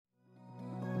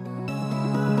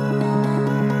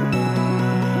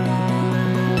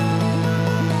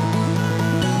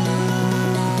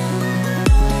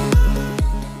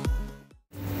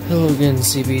again,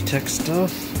 CB Tech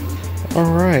stuff.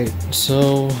 Alright,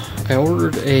 so I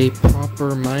ordered a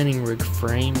proper mining rig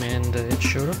frame and it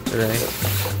showed up today.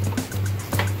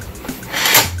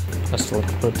 I still have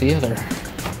to put it together.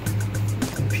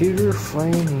 Computer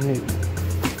frame new.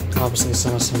 Obviously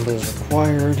some assembly is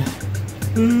required.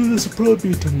 This will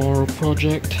probably be a tomorrow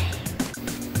project.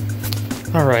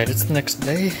 Alright, it's the next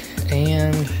day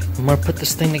and I'm gonna put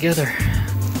this thing together.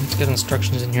 It's got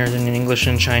instructions in here in English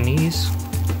and Chinese.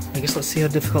 I guess let's see how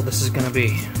difficult this is gonna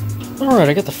be. Alright,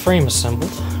 I got the frame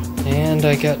assembled, and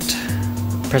I got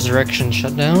Presarection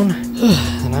shut down,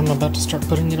 and I'm about to start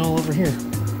putting it all over here.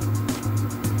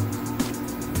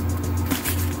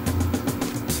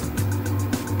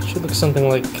 Should look something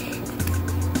like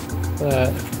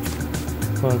that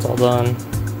when it's all done.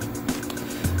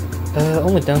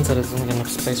 Only downside is I don't get enough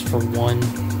space for one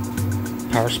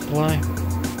power supply.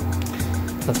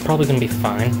 That's probably going to be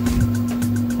fine.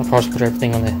 I'll probably put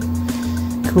everything on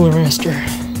the cooler master.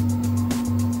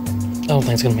 I don't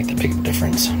think it's going to make that big of a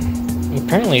difference.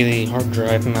 Apparently the hard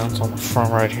drive mounts on the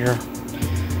front right here.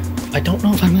 I don't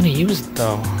know if I'm going to use it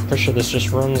though. I'm pretty sure this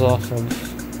just runs off of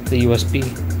the USB.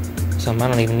 So I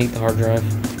don't even need the hard drive.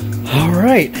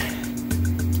 Alright.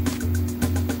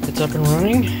 It's up and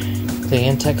running. The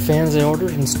Antec fans I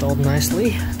ordered installed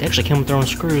nicely. They actually came with their own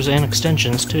screws and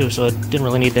extensions too, so I didn't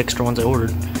really need the extra ones I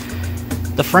ordered.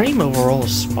 The frame overall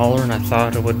is smaller than I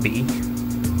thought it would be.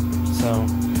 So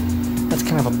that's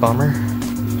kind of a bummer.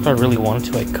 If I really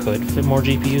wanted to, I could fit more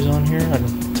GPUs on here.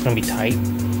 It's going to be tight.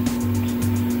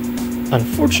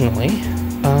 Unfortunately,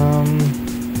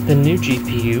 the new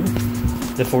GPU,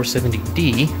 the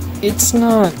 470D, it's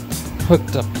not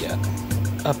hooked up yet.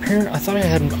 Apparently, I thought I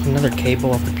had another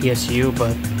cable off the PSU,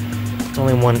 but it's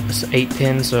only one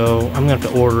 8-pin, so I'm going to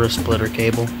have to order a splitter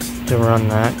cable to run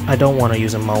that. I don't want to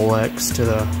use a Molex to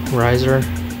the riser,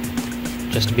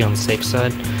 just to be on the safe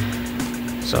side.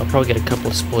 So I'll probably get a couple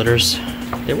of splitters.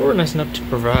 They were nice enough to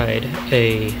provide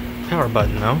a power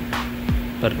button though,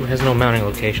 but it has no mounting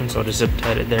location, so I'll just zip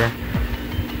tied it there.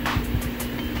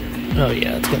 Oh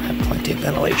yeah, it's gonna have plenty of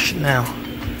ventilation now.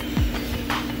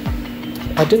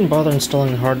 I didn't bother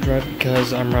installing the hard drive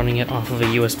because I'm running it off of a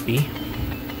USB.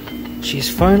 She's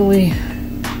finally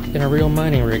in a real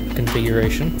mining rig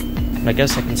configuration. And I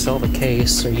guess I can sell the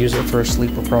case or use it for a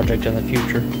sleeper project in the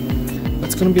future.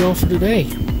 That's gonna be all for today.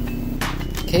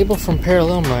 Cable from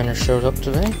Parallel Miner showed up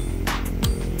today.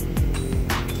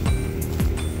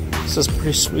 This is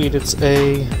pretty sweet. It's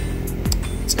a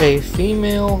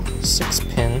female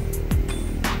 6-pin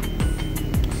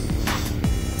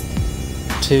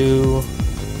to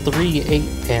 3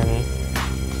 8-pin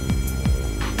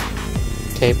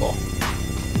cable.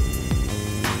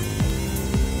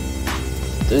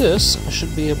 This I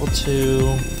should be able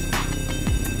to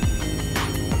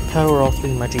power all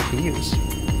 3 of my GPUs.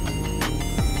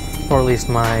 Or at least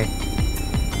my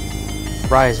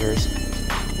risers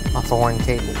off of one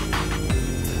cable.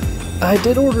 I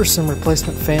did order some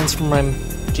replacement fans for my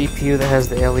GPU that has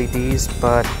the LEDs,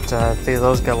 but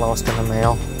those got lost in the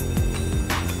mail.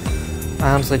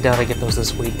 I honestly doubt I get those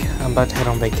this week. I'm about to head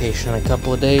on vacation in a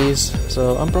couple of days,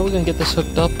 so I'm probably going to get this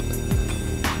hooked up.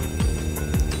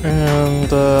 And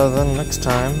then next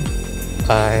time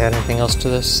I add anything else to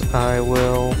this, I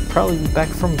will probably be back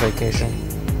from vacation.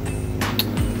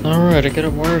 Alright, I got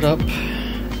it wired up.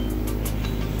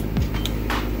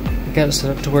 I got it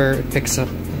set up to where it picks up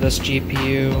this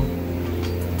GPU,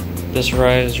 this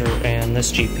riser, and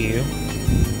this GPU.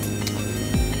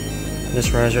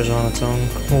 This riser is on its own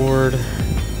cord.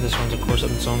 This one's, of course, on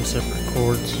its own separate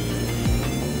cords.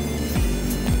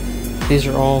 These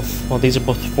are all, well, these are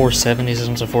both 470s. This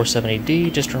one's a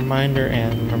 470D, just a reminder,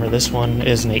 and remember this one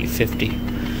is an 850.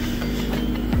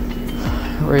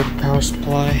 Rated power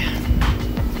supply.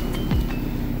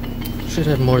 Should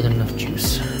have more than enough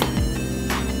juice.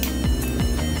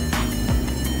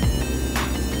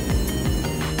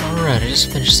 Alright, I just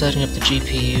finished setting up the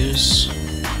GPUs.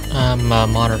 I'm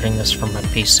monitoring this from my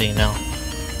PC now.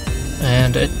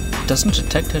 And it doesn't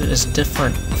detect it as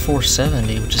different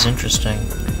 470, which is interesting.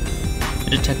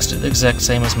 It detects it the exact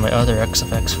same as my other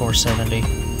XFX 470.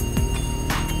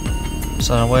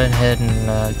 So I went ahead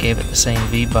and gave it the same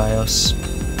VBIOS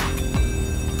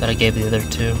that I gave the other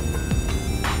two.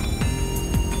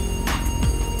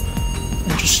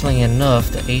 Interestingly enough,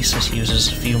 the Asus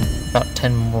uses about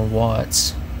 10 more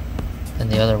watts than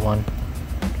the other one,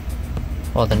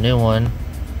 while the new one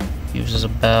uses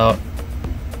about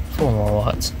 4 more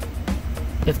watts.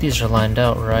 If these are lined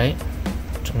out right,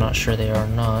 which I'm not sure they are or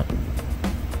not.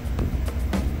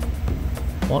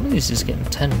 One of these is getting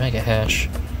 10 mega hash.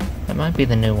 That might be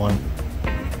the new one.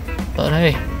 But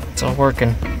hey, it's all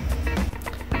working.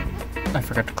 I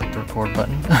forgot to click the record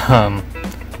button.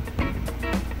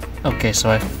 Okay, so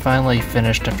I finally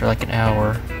finished after like an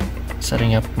hour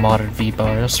setting up modded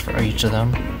V-bars for each of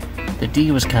them. The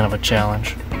D was kind of a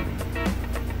challenge.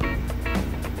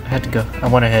 I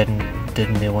went ahead and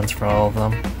did new ones for all of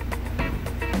them.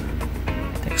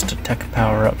 Thanks to Tech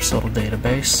Power Up's little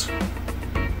database.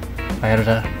 I had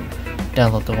to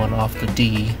download the one off the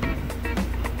D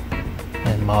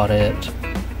and mod it.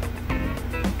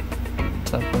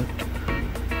 So that worked. You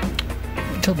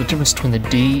can tell the difference between the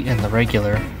D and the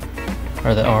regular,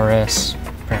 or the RS,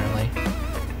 apparently.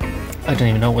 I didn't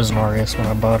even know it was an RS when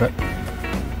I bought it,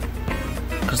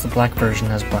 because the black version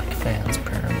has black fans,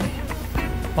 apparently.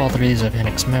 All three of these have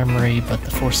NX memory, but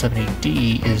the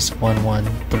 470D is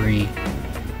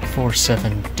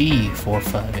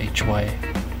 11347D45HY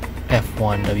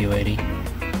F1W80,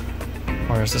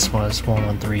 whereas this one is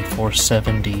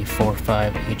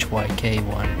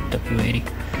 11347D45HYK1W80.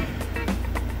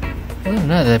 Other than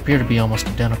that, they appear to be almost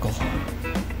identical.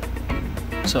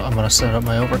 So I'm going to set up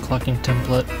my overclocking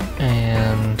template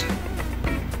and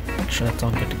make sure that's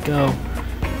all good to go.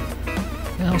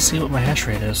 And I'll see what my hash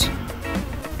rate is.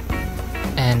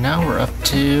 And now we're up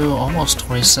to almost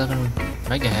 27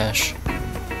 mega hash.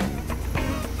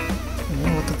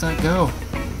 Yeah, look at that go.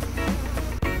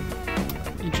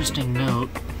 Interesting note.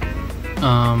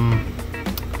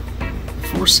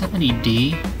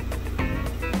 470D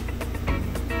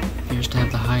appears to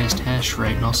have the highest hash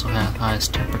rate and also have the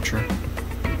highest temperature,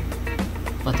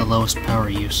 but the lowest power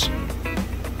use.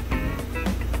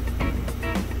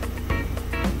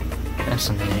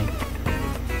 Fascinating.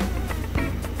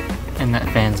 And that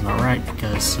fan's not right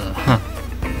because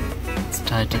it's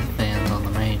tied to the fans on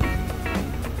the main.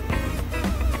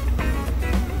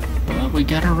 But we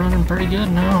got her running pretty good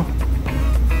now.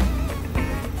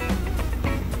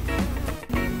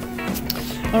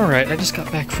 Alright, I just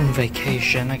got back from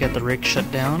vacation. I got the rig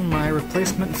shut down. My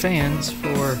replacement fans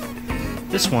for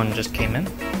this one just came in.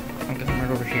 I'm going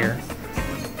right over here.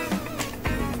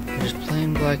 There's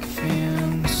plain black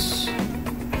fans.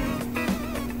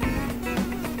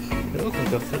 They look like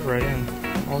they'll fit right in.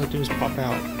 All they do is pop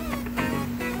out.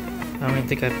 I don't even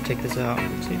think I have to take this out.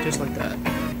 See, just like that.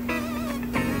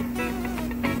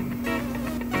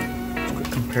 Quick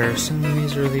comparison.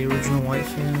 These are the original white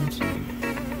fans.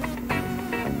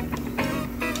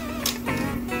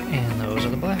 And those are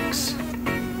the blacks.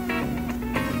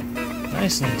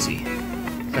 Nice and easy.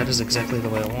 That is exactly the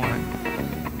way I want it.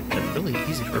 They're really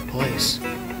easy to replace.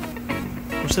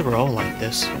 Wish they were all like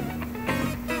this.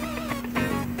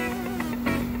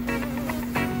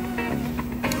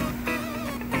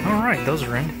 Alright, those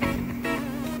are in.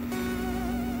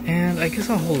 And I guess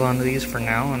I'll hold on to these for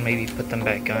now and maybe put them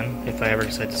back on if I ever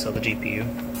decide to sell the GPU.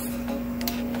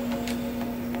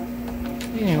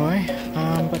 Anyway,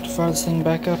 I'm about to fire this thing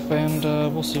back up and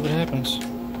we'll see what happens.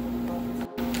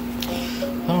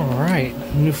 Alright,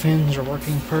 new fans are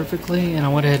working perfectly, and I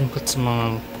went ahead and put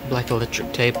some black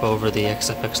electric tape over the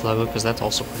XFX logo because that's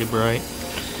also pretty bright.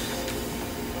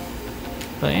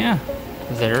 But yeah,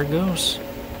 there it goes.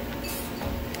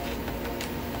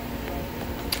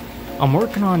 I'm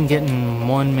working on getting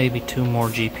one, maybe two more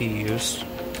GPUs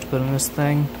to put in this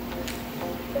thing.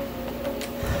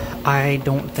 I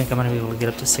don't think I'm going to be able to get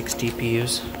up to 6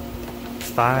 GPUs.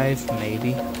 5,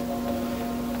 maybe.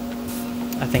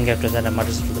 I think after that I might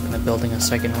just be looking at building a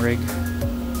second rig.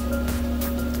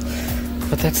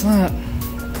 But that's that.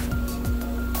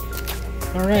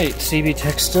 Alright, CB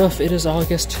Tech stuff. It is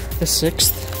August the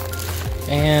 6th.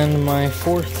 And my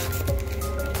 4th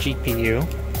GPU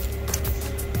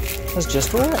has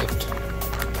just arrived.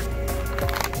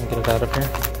 Let me get it out of here.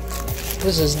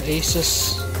 This is an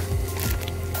Asus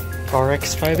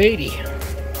RX 580.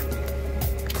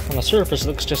 On the surface, it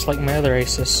looks just like my other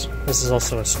Asus. This is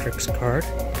also a Strix card.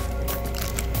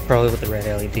 Probably with the red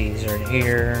LEDs right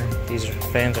here. These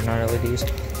fans are not LEDs.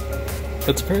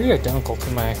 It's very identical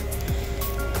to my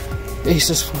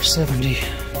Asus 470.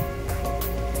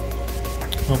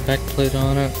 No backplate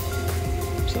on it.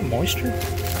 Is that moisture?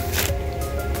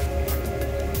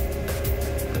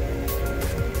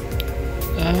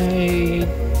 I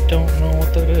don't know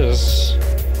what that is.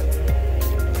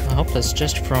 I hope that's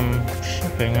just from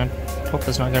shipping. I hope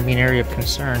that's not going to be an area of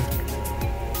concern.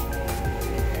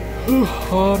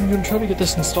 I'm going to try to get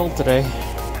this installed today.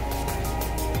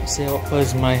 See how it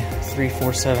plays my 3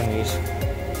 470s.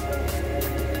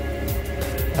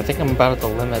 I think I'm about at the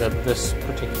limit of this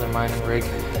particular mining rig.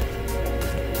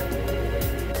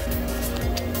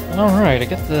 Alright, I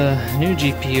got the new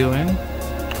GPU in.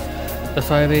 The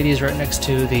 580 is right next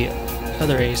to the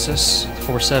other Asus,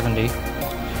 470.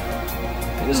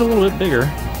 It is a little bit bigger.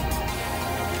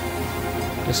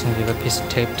 Just gonna give a piece of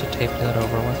tape to tape that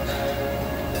over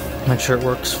with. Make sure it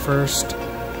works first.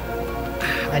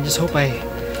 I just hope I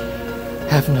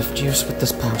have enough juice with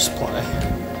this power supply.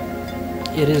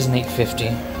 It is an 850.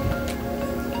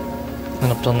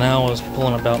 And up till now I was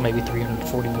pulling about maybe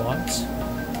 340 watts.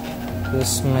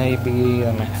 This may be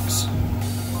a max.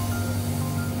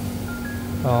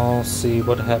 I'll see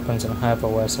what happens in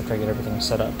HiveOS after I get everything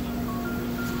set up.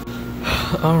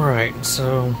 Alright,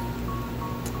 so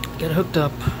got hooked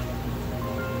up.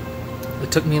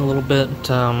 It took me a little bit.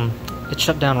 It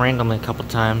shut down randomly a couple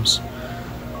times.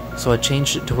 So I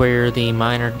changed it to where the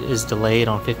miner is delayed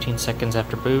on 15 seconds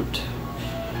after boot.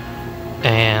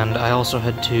 And I also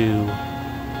had to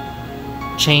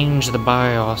change the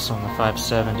BIOS on the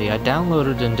 570. I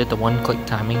downloaded and did the one-click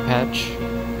timing patch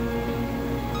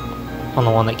on the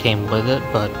one that came with it,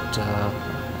 but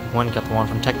got the one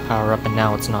from Tech Power Up, and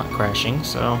now it's not crashing,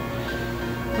 so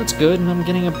that's good, and I'm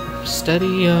getting a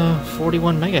steady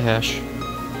 41 mega hash.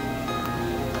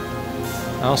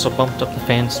 I also bumped up the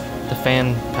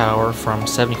fan power from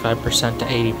 75% to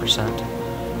 80%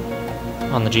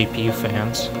 on the GPU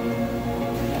fans.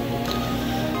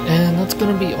 And that's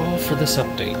gonna be all for this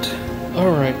update.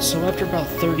 Alright, so after about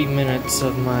 30 minutes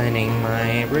of mining,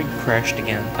 my rig crashed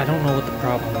again. I don't know what the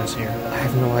problem is here. I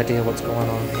have no idea what's going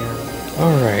on here.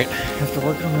 Alright, after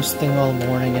working on this thing all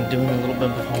morning and doing a little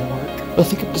bit of homework, I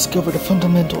think I've discovered a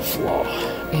fundamental flaw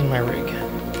in my rig.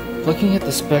 Looking at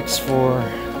the specs for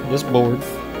this board,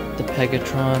 the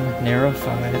Pegatron Nero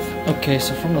 5. Okay,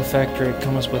 so from the factory it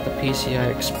comes with a PCI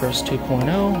Express 2.0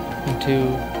 and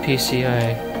two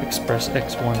PCI Express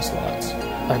X1 slots.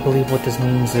 I believe what this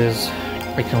means is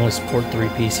I can only support 3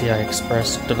 PCI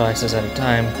Express devices at a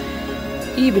time,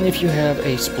 even if you have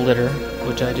a splitter,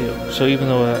 which I do. So even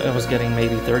though I was getting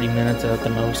maybe 30 minutes at the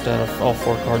most out of all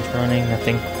 4 cards running, I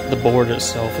think the board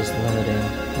itself is limiting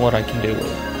what I can do with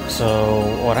it. So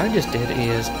what I just did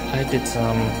is I did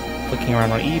some looking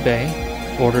around on eBay,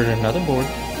 ordered another board,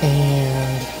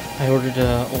 and I ordered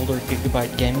an older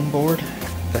Gigabyte gaming board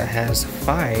that has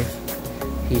 5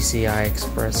 PCI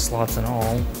Express slots and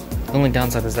all. The only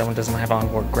downside is that one doesn't have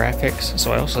onboard graphics,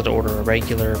 so I also had to order a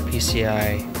regular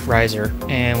PCI riser.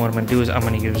 And what I'm going to do is I'm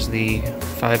going to use the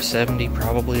 570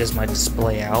 probably as my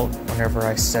display out whenever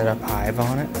I set up Hive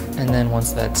on it. And then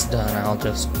once that's done, I'll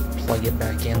just plug it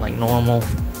back in like normal.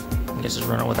 I guess just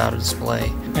run it without a display.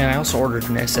 And I also ordered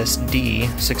an SSD,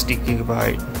 60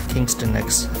 gigabyte Kingston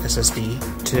X SSD,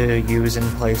 to use in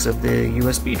place of the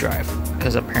USB drive,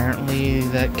 because apparently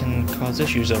that can cause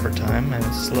issues over time and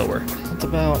it's slower. That's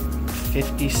about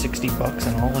 50-60 bucks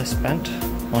and all I spent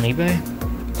on eBay.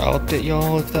 I'll update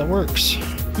y'all if that works.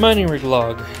 Mining rig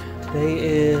log. Today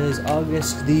is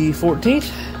August the 14th.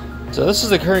 So this is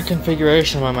the current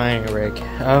configuration of my mining rig.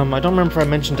 I don't remember if I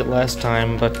mentioned it last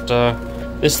time, but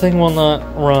this thing will not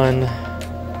run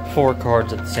 4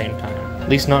 cards at the same time. At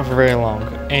least not for very long.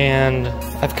 And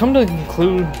I've come to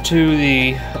conclude to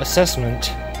the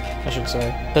assessment, I should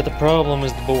say, that the problem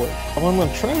is the board. What I'm going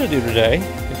to try to do today,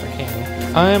 if I can,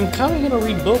 I'm kind of going to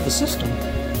rebuild the system.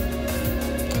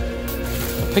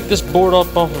 I picked this board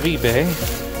up off of eBay.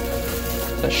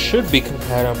 That should be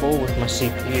compatible with my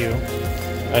CPU,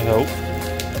 I hope.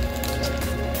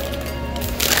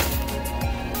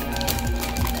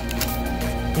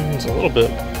 It's a little bit.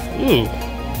 Ooh, I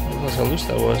didn't realize how loose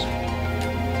that was.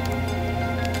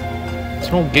 It's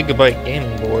an old Gigabyte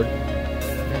gaming board.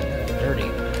 Man, dirty.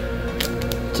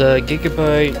 It's a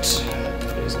Gigabyte.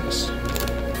 What is this?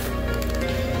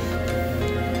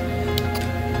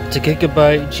 It's a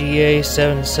Gigabyte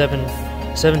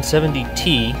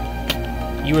GA770T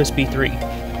USB 3.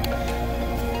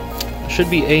 It should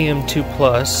be AM2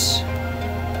 plus. I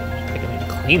think I need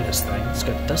to clean this thing. It's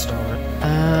got dust on it.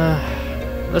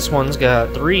 This one's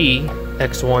got 3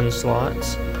 X1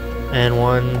 slots and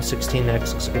one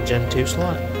 16X, looks like a Gen 2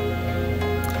 slot.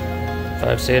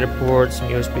 5 SATA ports, some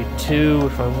USB 2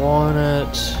 if I want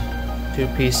it, 2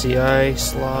 PCI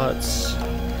slots.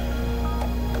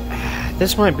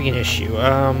 This might be an issue.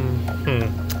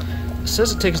 It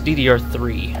says it takes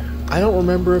DDR3. I don't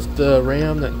remember if the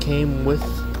RAM that came with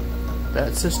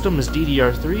that system is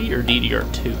DDR3 or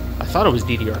DDR2. I thought it was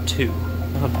DDR2.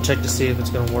 I'll have to check to see if it's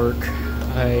going to work.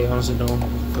 I honestly don't know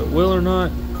if it will or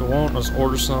not. If it won't, I'll just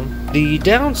order some. The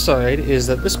downside is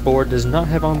that this board does not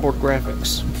have onboard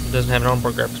graphics. It doesn't have an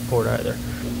onboard graphics port either.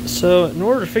 So in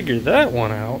order to figure that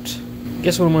one out,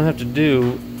 guess what I'm going to have to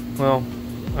do? Well,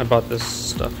 I bought this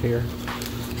stuff here.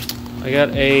 I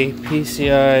got a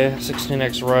PCI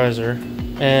 16X riser,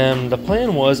 and the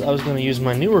plan was I was going to use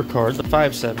my newer card, the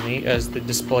 570, as the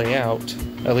display out,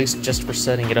 at least just for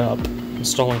setting it up.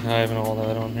 installing Hive and all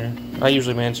that on here. I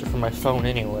usually manage it from my phone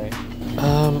anyway.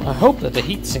 I hope that the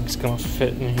heatsink's gonna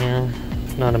fit in here.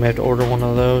 If not, I may have to order one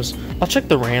of those. I'll check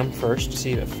the RAM first to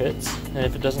see if it fits, and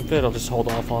if it doesn't fit, I'll just hold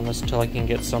off on this until I can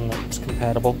get some that's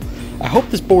compatible. I hope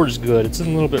this board is good. It's in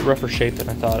a little bit rougher shape than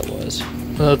I thought it was.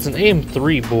 It's an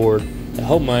AM3 board. I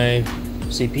hope my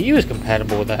CPU is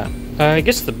compatible with that. I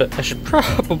guess I should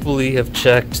probably have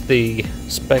checked the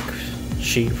spec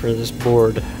sheet for this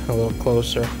board a little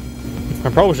closer. I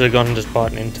probably should have gone and just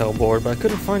bought an Intel board, but I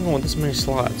couldn't find one with this many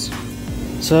slots.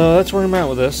 So that's where I'm at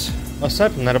with this.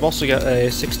 Aside from that, I've also got a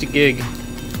 60 gig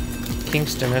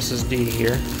Kingston SSD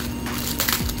here.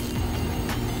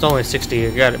 It's only 60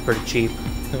 gig, I got it pretty cheap.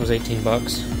 It was 18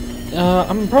 bucks.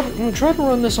 I'm probably going to try to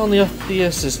run this on the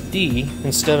SSD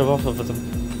instead of off of the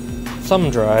thumb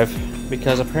drive,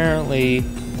 because apparently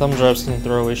thumb drives can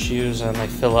throw issues and they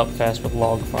fill up fast with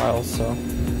log files, so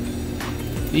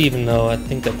even though I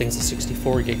think that thing's a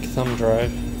 64 gig thumb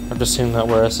drive, I've just seen that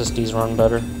where SSDs run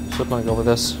better, so I'm going to go with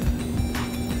this.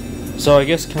 So I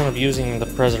guess kind of using the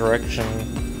Presarection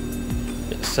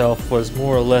itself was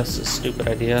more or less a stupid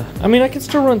idea. I mean, I can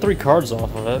still run 3 cards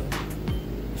off of it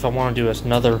if I want to do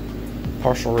another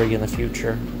partial rig in the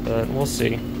future, but we'll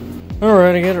see.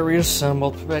 Alright, I got it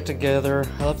reassembled, put back together.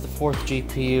 I left the 4th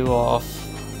GPU off.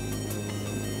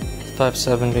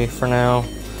 570 for now.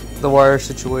 The wire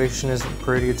situation isn't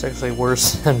pretty, it's actually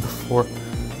worse than before.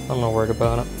 I'm not worried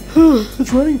about it.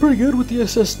 It's running pretty good with the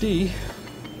SSD.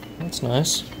 That's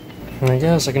nice. And I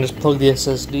guess I can just plug the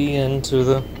SSD into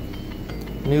the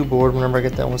new board whenever I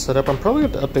get that one set up. I'm probably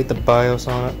going to update the BIOS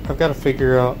on it. I've got to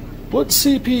figure out what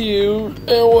CPU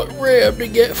and what RAM to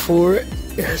get for it.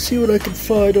 See what I can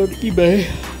find on eBay,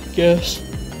 I guess.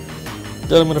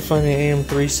 Then I'm going to find the AM3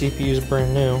 CPU's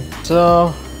brand new.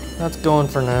 So, that's going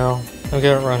for now. I'll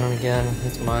get it running again.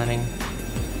 It's mining.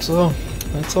 So,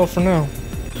 that's all for now.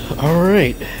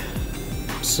 Alright.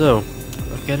 So,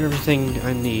 I've got everything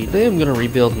I need. Today I'm going to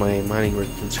rebuild my mining rig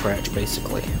from scratch,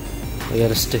 basically. I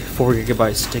got a 4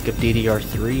 GB stick of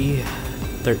DDR3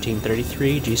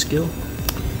 1333 G-Skill.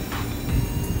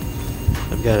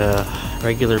 I've got a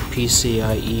regular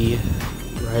PCIe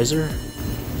riser.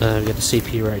 I've got the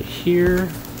CPU right here.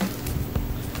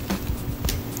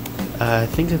 I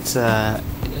think it's I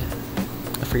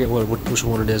forget which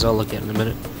one it is. I'll look at it in a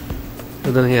minute.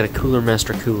 And then I had a Cooler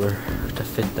Master cooler to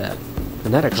fit that,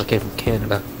 and that actually came from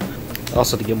Canada.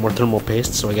 Also to get more thermal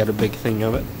paste, so I got a big thing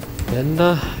of it. And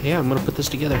yeah, I'm gonna put this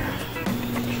together.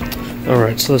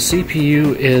 Alright, so the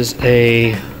CPU is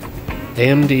a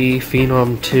AMD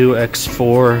Phenom 2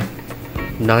 X4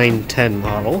 910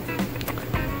 model,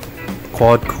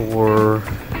 quad core,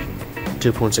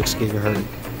 2.6 gigahertz,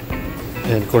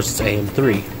 and of course it's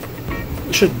AM3.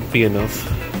 It should be enough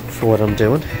for what I'm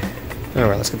doing.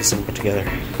 Alright, let's get this thing put together.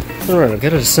 Alright, I've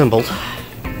got it assembled.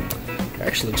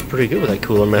 Actually looks pretty good with that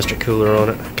Cooler Master cooler on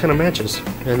it. Kind of matches.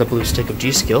 And the blue stick of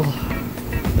G-Skill.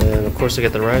 And of course I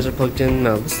got the riser plugged in.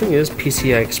 Now this thing is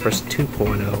PCI Express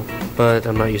 2.0, but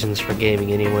I'm not using this for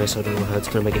gaming anyway, so I don't know how it's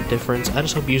going to make a difference. I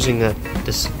just hope using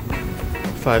this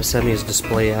 570's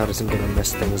display out isn't going to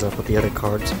mess things up with the other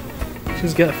cards.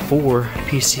 She's got 4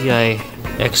 PCI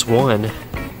X1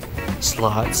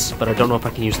 slots, but I don't know if I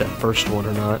can use that first one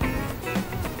or not.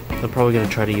 I'm probably going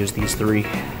to try to use these 3.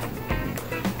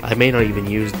 I may not even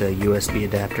use the USB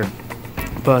adapter,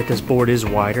 but this board is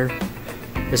wider.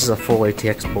 This is a full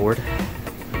ATX board.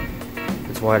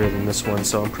 It's wider than this one,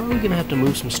 so I'm probably going to have to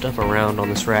move some stuff around on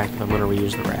this rack if I'm going to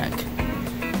reuse the rack.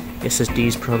 SSD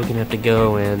is probably going to have to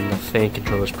go, and the fan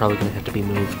controller is probably going to have to be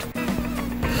moved.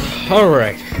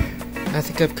 Alright, I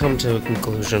think I've come to a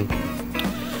conclusion.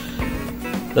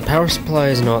 The power supply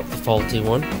is not the faulty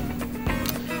one,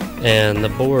 and the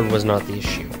board was not the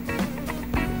issue.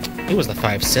 It was the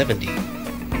 570.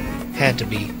 Had to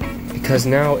be. Because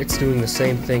now it's doing the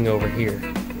same thing over here.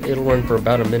 It'll run for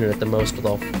about a minute at the most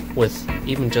with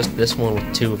even just this one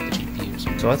with 2 of the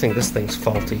GPUs. So I think this thing's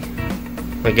faulty.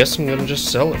 I guess I'm gonna just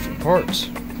sell it for parts.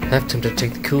 I have to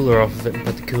take the cooler off of it and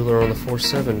put the cooler on the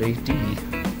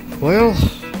 470D. Well,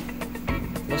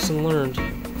 lesson learned.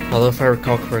 Although if I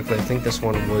recall correctly, I think this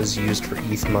one was used for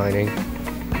ETH mining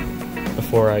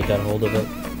before I got hold of it.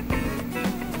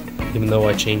 Even though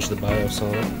I changed the BIOS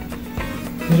on it.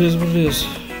 It is what it is.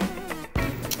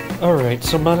 Alright,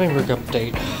 so mining rig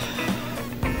update.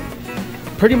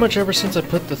 Pretty much ever since I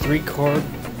put the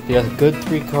good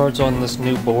 3 cards on this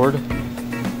new board,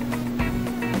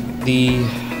 the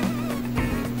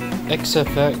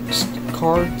XFX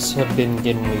cards have been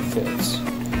getting me fits.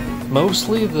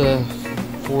 Mostly the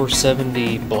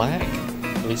 470 black,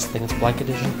 at least I think it's black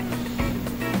edition,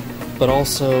 but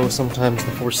also sometimes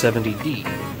the 470D.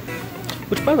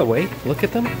 Which, by the way, look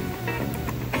at them.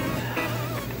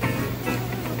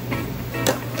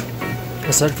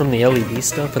 Aside from the LED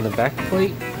stuff and the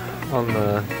backplate on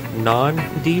the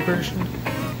non-D version,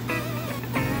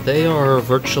 they are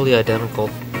virtually identical.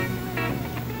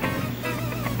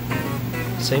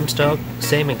 Same style,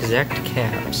 same exact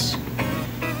caps.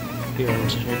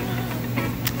 VRMs here.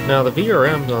 Now the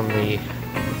VRMs on the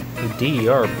D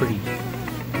are pretty,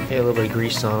 they have a little bit of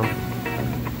grease on them.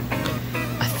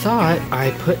 I thought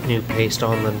I put new paste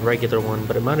on the regular one,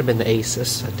 but it might have been the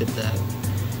Asus I did that.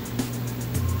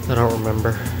 I don't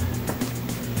remember.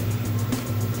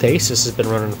 The Asus has been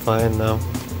running fine though.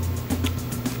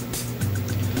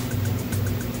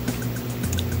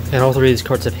 And all three of these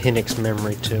cards have Hynix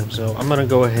memory too, so I'm gonna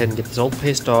go ahead and get this old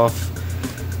paste off,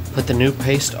 put the new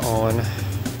paste on,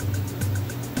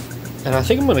 and I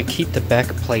think I'm gonna keep the back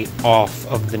plate off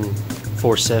of the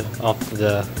off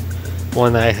the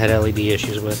one that I had LED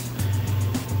issues with,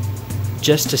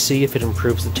 just to see if it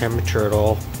improves the temperature at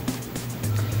all.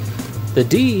 The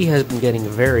D has been getting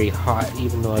very hot,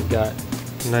 even though I've got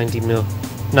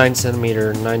 9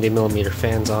 centimeter, 90 millimeter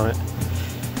fans on it.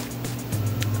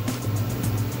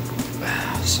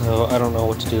 So I don't know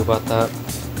what to do about that.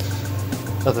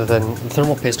 Other than the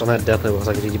thermal paste on that definitely looks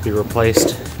like it needs to be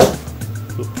replaced.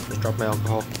 Oops, just dropped my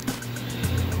alcohol.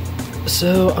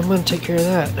 So I'm gonna take care of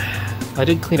that. I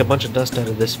did clean a bunch of dust out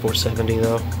of this 470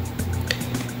 though.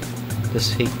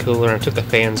 This heat cooler, and I took the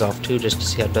fans off too just to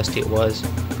see how dusty it was.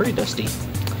 Pretty dusty.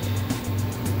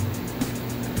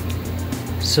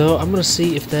 So I'm gonna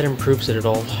see if that improves it at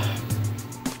all.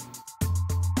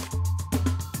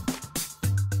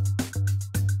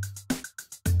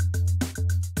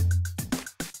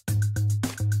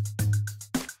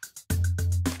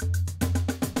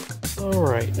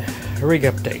 Alright, rig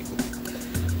update.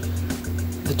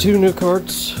 The two new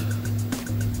cards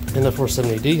in the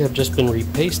 470D have just been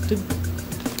repasted.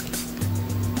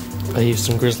 I used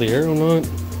some Grizzly Arrow on it.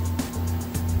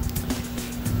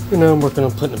 And now I'm working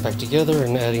on putting it back together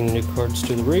and adding new cards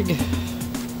to the rig.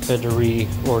 Had to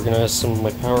reorganize some of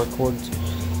my power cords.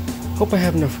 Hope I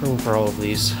have enough room for all of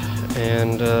these,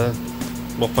 and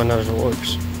we'll find out if it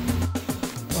works.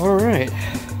 Alright,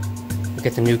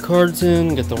 get the new cards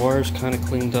in, get the wires kind of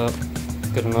cleaned up,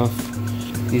 good enough.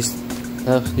 These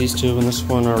two and this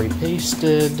one are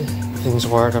repasted. Things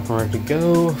wired up and ready to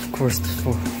go. Of course, the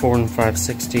 4 and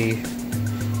 560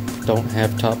 don't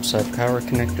have topside power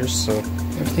connectors, so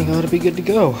everything ought to be good to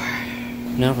go.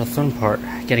 Now the fun part,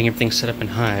 getting everything set up in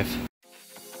Hive.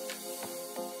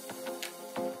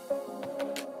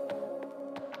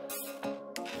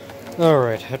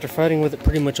 Alright, after fighting with it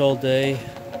pretty much all day,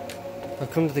 I've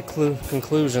come to the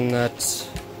conclusion that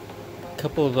a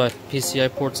couple of the PCI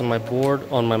ports on my board,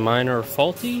 on my miner, are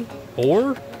faulty,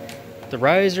 or the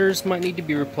risers might need to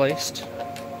be replaced.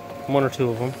 One or two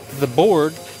of them. The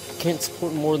board can't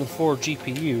support more than 4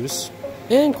 GPUs,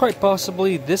 and quite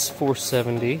possibly this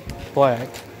 470 black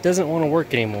doesn't want to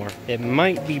work anymore. It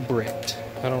might be bricked.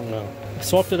 I don't know. I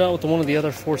swapped it out with one of the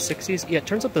other 460s. Yeah, it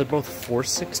turns out they're both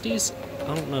 460s.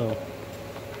 I don't know.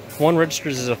 One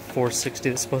registers as a 460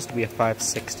 that's supposed to be a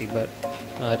 560, but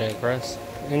I digress.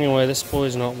 Anyway, this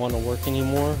boy's not wanting to work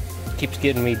anymore. It keeps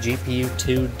getting me GPU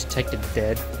 2 detected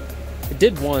dead. It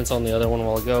did once on the other one a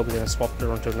while ago, but then I swapped it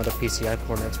onto another PCI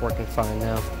port and it's working fine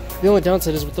now. The only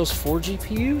downside is with those 4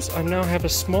 GPUs, I now have a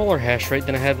smaller hash rate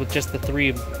than I had with just the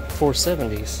 3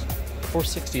 470s.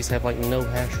 460s have like no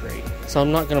hash rate, so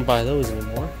I'm not going to buy those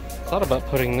anymore. Thought about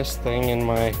putting this thing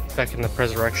back in the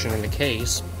Presarection in the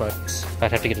case, but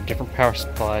I'd have to get a different power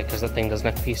supply because that thing doesn't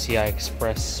have PCI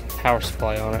Express power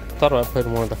supply on it. Thought about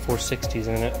putting one of the 460s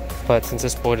in it, but since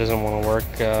this boy doesn't want to work,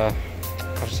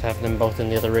 I'll just have them both in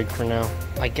the other rig for now.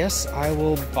 I guess I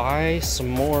will buy some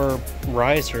more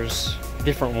risers,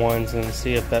 different ones, and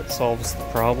see if that solves the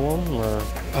problem, or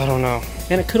I don't know.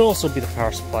 And it could also be the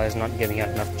power supply is not getting out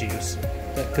enough juice.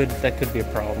 That could be a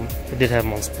problem. I did have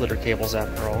them on splitter cables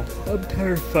after all. I'm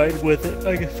terrified with it.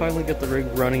 I can finally get the rig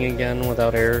running again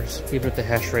without errors. Even if the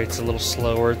hash rate's a little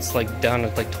slower, it's like down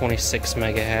at like 26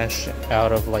 mega hash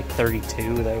out of like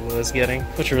 32 that I was getting,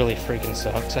 which really freaking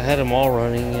sucks. I had them all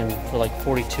running and for like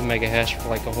 42 mega hash for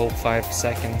like a whole 5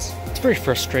 seconds. It's very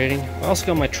frustrating. I also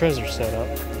got my Trezor set up.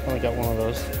 I only got one of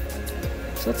those,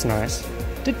 so that's nice.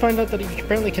 Did find out that you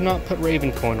apparently cannot put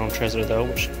Raven coin on Trezor though,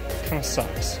 which kind of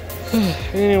sucks.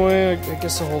 Anyway, I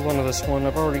guess I'll hold on to this one.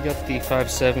 I've already got the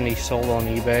 570 sold on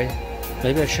eBay.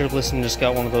 Maybe I should have listened and just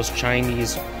got one of those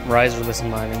Chinese riserless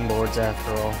mining boards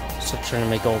after all. Still trying to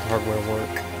make old hardware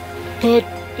work. But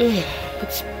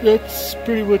that's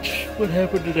pretty much what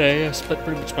happened today. I spent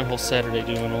pretty much my whole Saturday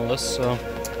doing all this, so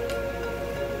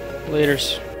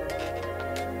laters.